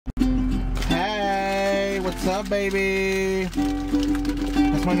What's up, baby?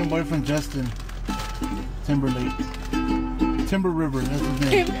 That's my new boyfriend, Justin Timberlake. Timber River, that's his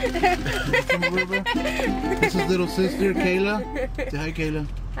name. Timber River. That's his little sister, Kayla. Say hi, Kayla.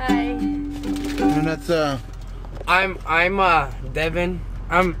 Hi. And that's I'm Devin.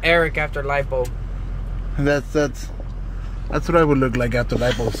 I'm Eric after lipo. That's what I would look like after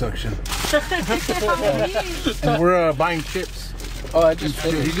liposuction. And we're buying chips. Oh, I just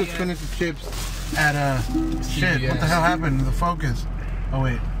finished. You just finished the chips at shit. What the hell happened? The Focus. Oh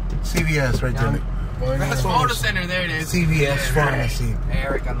wait, CVS right there. That's Photo Center. There it is. CVS Pharmacy. Hey,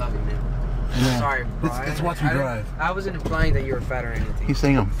 Eric, I love you, man. Yeah. Sorry, bro. Let's watch him drive. I wasn't implying that you were fat or anything. He's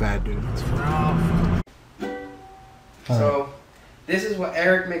saying I'm fat, dude. So, this is what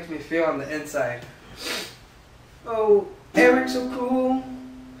Eric makes me feel on the inside. Oh, Eric's so cool.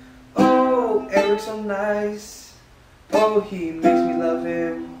 Oh, Eric's so nice. Oh, he makes me love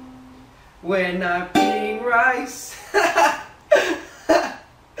him when I'm eating rice. I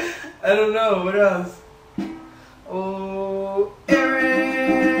don't know, what else? Oh,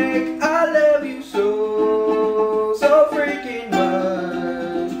 Eric, I love you so freaking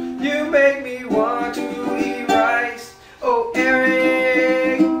much. You make me want to eat rice. Oh,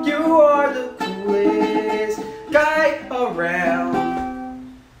 Eric, you are the coolest guy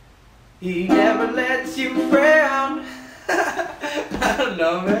around. He never lets you frown. I don't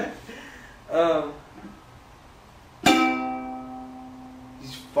know, man.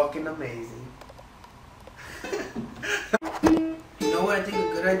 He's fucking amazing. You know what I think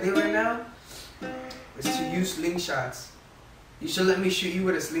a good idea right now? Is to use slingshots. You should let me shoot you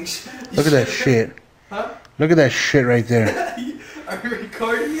with a slingshot. Look at that shit. Huh? Look at that shit right there. Are you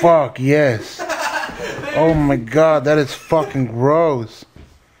recording it? Fuck yes. Oh my god, that is fucking gross.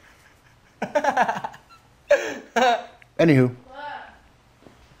 Anywho.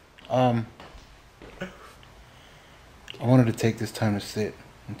 I wanted to take this time to sit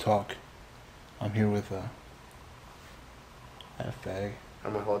and talk. I'm here with a fag.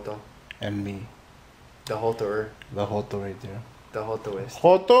 I'm a Joto. And me. The Jotoer. The Joto right there. The Jotoist.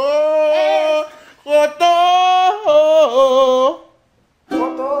 Joto! Joto!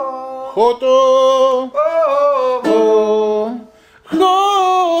 Joto! Joto! Oh!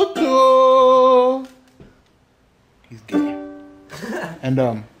 Joto! He's gay. And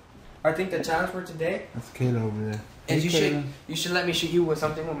I think the challenge for today that's Kayla over there. is Hey, you should let me shoot you with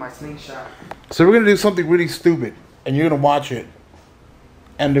something with my slingshot. So we're gonna do something really stupid, and you're gonna watch it.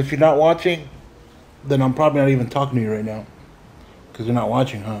 And if you're not watching, then I'm probably not even talking to you right now, because you're not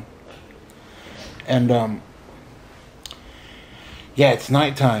watching, huh? And yeah, it's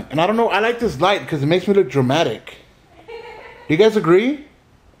nighttime, and I don't know. I like this light because it makes me look dramatic. You guys agree?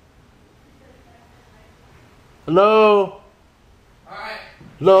 Hello.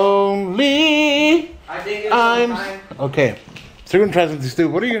 Lonely. I think it's I'm time. okay. So you're gonna try something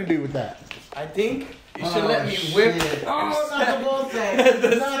stupid. What are you gonna do with that? I think you should let me whip. Shit. Oh, not the ball sack.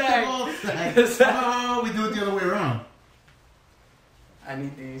 The Not sack. the ball sack. The sack. Oh, we do it the other way around. I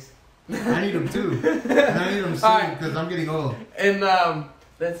need these. I need them too. And I need them soon Alright. because I'm getting old. And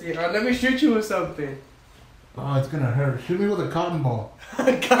let's see. Let me shoot you with something. Oh, it's gonna hurt. Shoot me with a cotton ball. We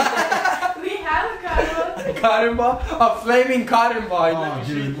have got A cotton ball, a flaming cotton ball. Oh,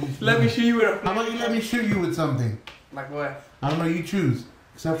 dude. Let me shoot you with a. How about you let me shoot you with something? Like what? I don't know. You choose.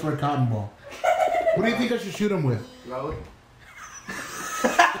 Except for a cotton ball. What do you think I should shoot him with? Load. This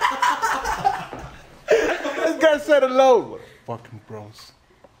guy said a load. Fucking gross.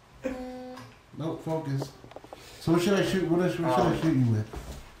 No, focus. So what should I shoot? What should I shoot you with?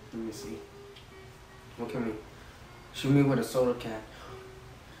 Let me see. What can we? Shoot me with a soda can.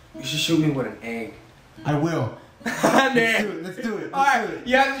 You should shoot me with an egg. I will. Let's do it. Let's do it. Alright,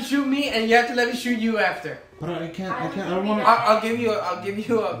 you have to shoot me and you have to let me shoot you after. But I can't. I don't want to. I'll give you a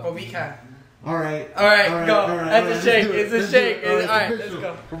cobija. Alright. Alright, go. Alright, That's alright, a shake. let's do it. It's a Let's shake. do it. Alright, It's let's official.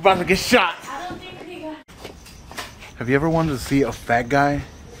 go. We're about to get shot. I don't think we got. Have you ever wanted to see a fat guy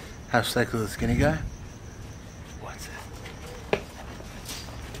have sex with a skinny guy? What's it?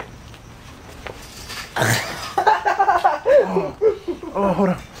 Oh, hold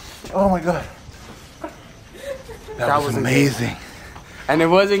on. Oh my god. That was wasn't amazing. And it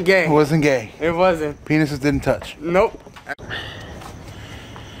wasn't gay. It wasn't gay. It wasn't. Penises didn't touch. Nope.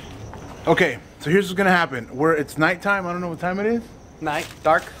 Okay, so here's what's gonna happen. It's nighttime. I don't know what time it is. Night.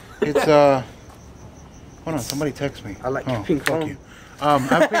 Dark. It's Hold on, somebody text me. I like your oh, pink fuck phone. you. I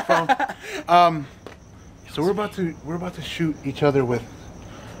have a pink phone. So we're about to shoot each other with.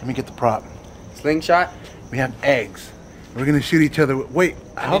 Let me get the prop. Slingshot. We have eggs. We're gonna shoot each other. Wait,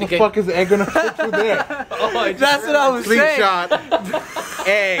 how the fuck is the egg gonna fit through there? That's what I was saying. Slingshot,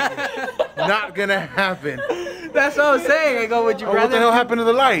 egg, not gonna happen. That's what I was saying. I go, would you Oh, what rather? the hell happened to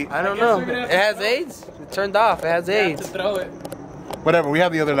the light? I don't know. It has AIDS. It turned off. It has AIDS. Throw it. Whatever, we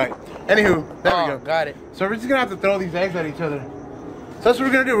have the other light. Anywho, there we go. Got it. So we're just gonna have to throw these eggs at each other. So that's what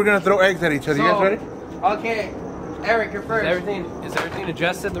we're gonna do. We're gonna throw eggs at each other. You guys ready? Okay. Eric, you're first. Is everything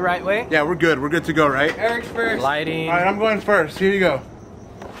adjusted the right way? Yeah, we're good. We're good to go, right? Eric's first. Lighting. All right, I'm going first. Here you go.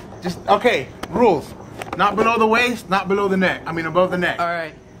 Just, okay, rules. Not below the waist, not below the neck. I mean, above the neck. All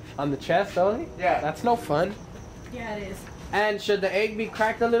right. On the chest only? Yeah. That's no fun. Yeah, it is. And should the egg be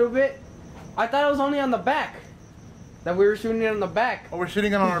cracked a little bit? I thought it was only on the back. That we were shooting it on the back. Oh, we're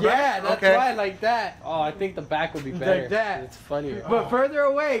shooting it on our Yeah, back? that's Okay. why, like that. Oh, I think the back would be better. Like that. It's funnier. But further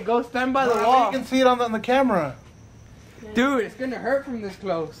away, go stand by the You wall. can see it on the camera. Dude, it's gonna hurt from this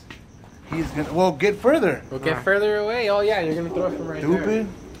close. He's gonna, well, get further. We'll get further away. Oh yeah, you're gonna throw it from right there. Stupid.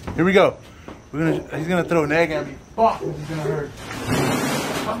 Here we go. He's gonna throw an egg at me. Fuck, this is gonna hurt.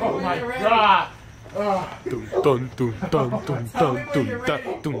 Oh my god. You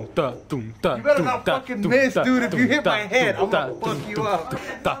better not fucking miss, dude. If you hit my head, I'm gonna fuck you up.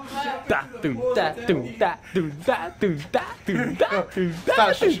 Stop.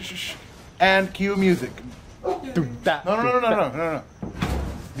 Shh. And cue music. No.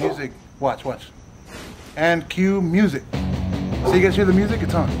 Music. Watch. And cue music. So you guys hear the music?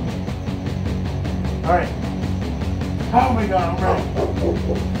 It's on. All right. Oh my god, I'm ready.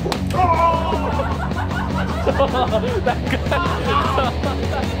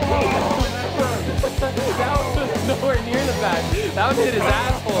 That was nowhere near the back. That was hit his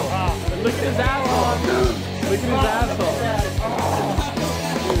asshole. Look at his asshole. Look at his asshole.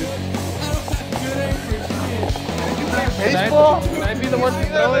 Baseball? Can I be the one to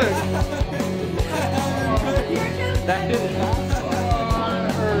throw it? That hit his asshole.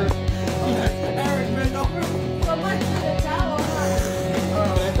 So much for the towel. Can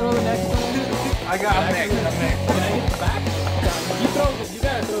I throw the next one? I'm next. Can I hit the back? You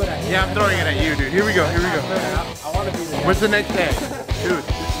gotta throw it at me. Yeah, I'm throwing it at you, dude. Here we go. I want to be the What's the next egg? Dude,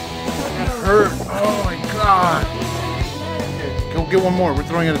 that hurt. Oh my god. Go get one more. We're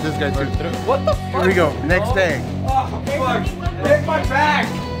throwing it at this guy, too. What the fuck? Here we go. Next egg. Oh, fuck. Hit my back.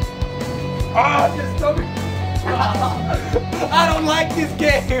 Oh, just tell me. I don't like this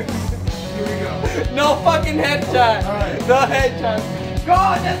game. Here we go. No fucking headshot. Alright. No headshot.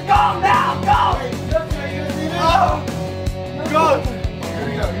 Go, just go now. Go. Oh. Go. Here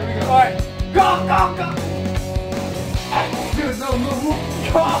we go. Alright. Go. Dude, no, move.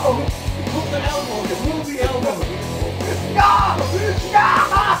 Go. Move the elbow. Just move the elbow. Go.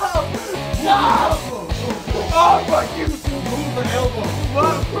 Oh, fuck you. Move the elbow.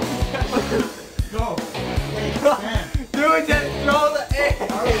 Go. Dude, just throw the egg.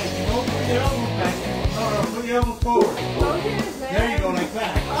 Alright, don't put your elbow back. No, put your elbow forward. There you go, like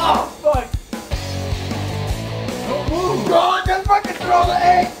that. Oh, fuck. Don't move. Go, just fucking throw the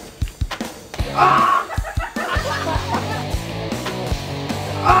egg. Ah!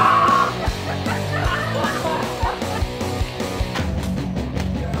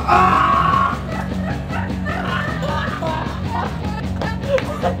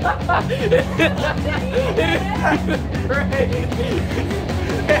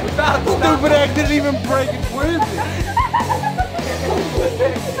 Stupid egg didn't even break it. Where is it?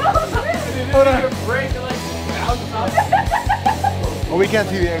 Hold on. Well, we can't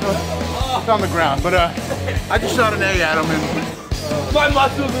see the egg. It's on the ground. But I just shot an egg at him and... My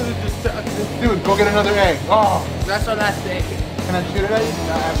muscles are just... Dude, go get another egg. Oh, That's our last egg. can I shoot it at you?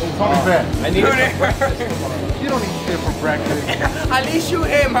 It's only fair. I need it. You don't need shit for breakfast. At least shoot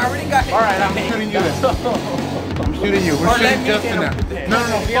him. I already got him. Alright, I'm shooting you then. I'm shooting you. We're Or let shooting me Justin hit him now. with it. No.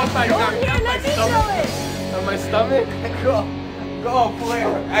 Fuck you. Here, let me show it. On my stomach. Go, Blair.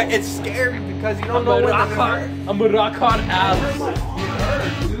 It's scary because you don't know when the I'm a rock hard ass.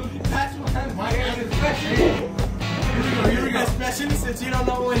 That's why my hand is special. Here we go. Especially since you don't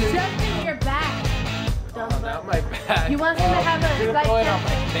know when it's... Just in your back. Not my back. You want him to have a You're slight throwing on my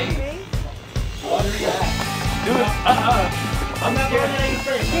face? face. Dude, I'm not going any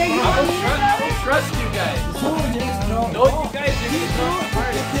first. Here, you I want me to don't throw it? trust you guys. No, you guys are just throwing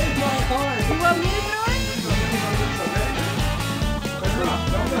hard. You want me to throw it?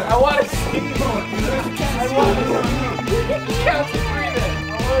 I want to see. I want to see. You can't see it. I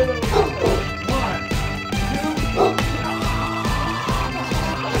want to see.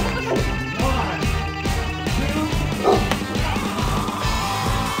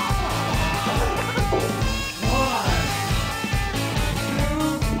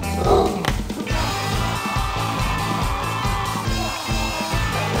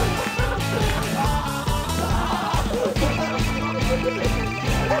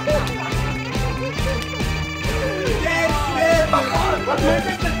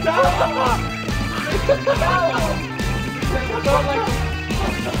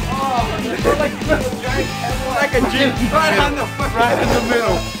 Like a gym. Right on the fucking. Right in the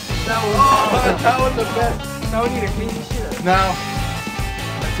middle. That was the best. Now we need to clean this shit up. Now,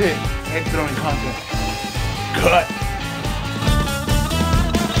 that's it. Egg throwing contest. Cut.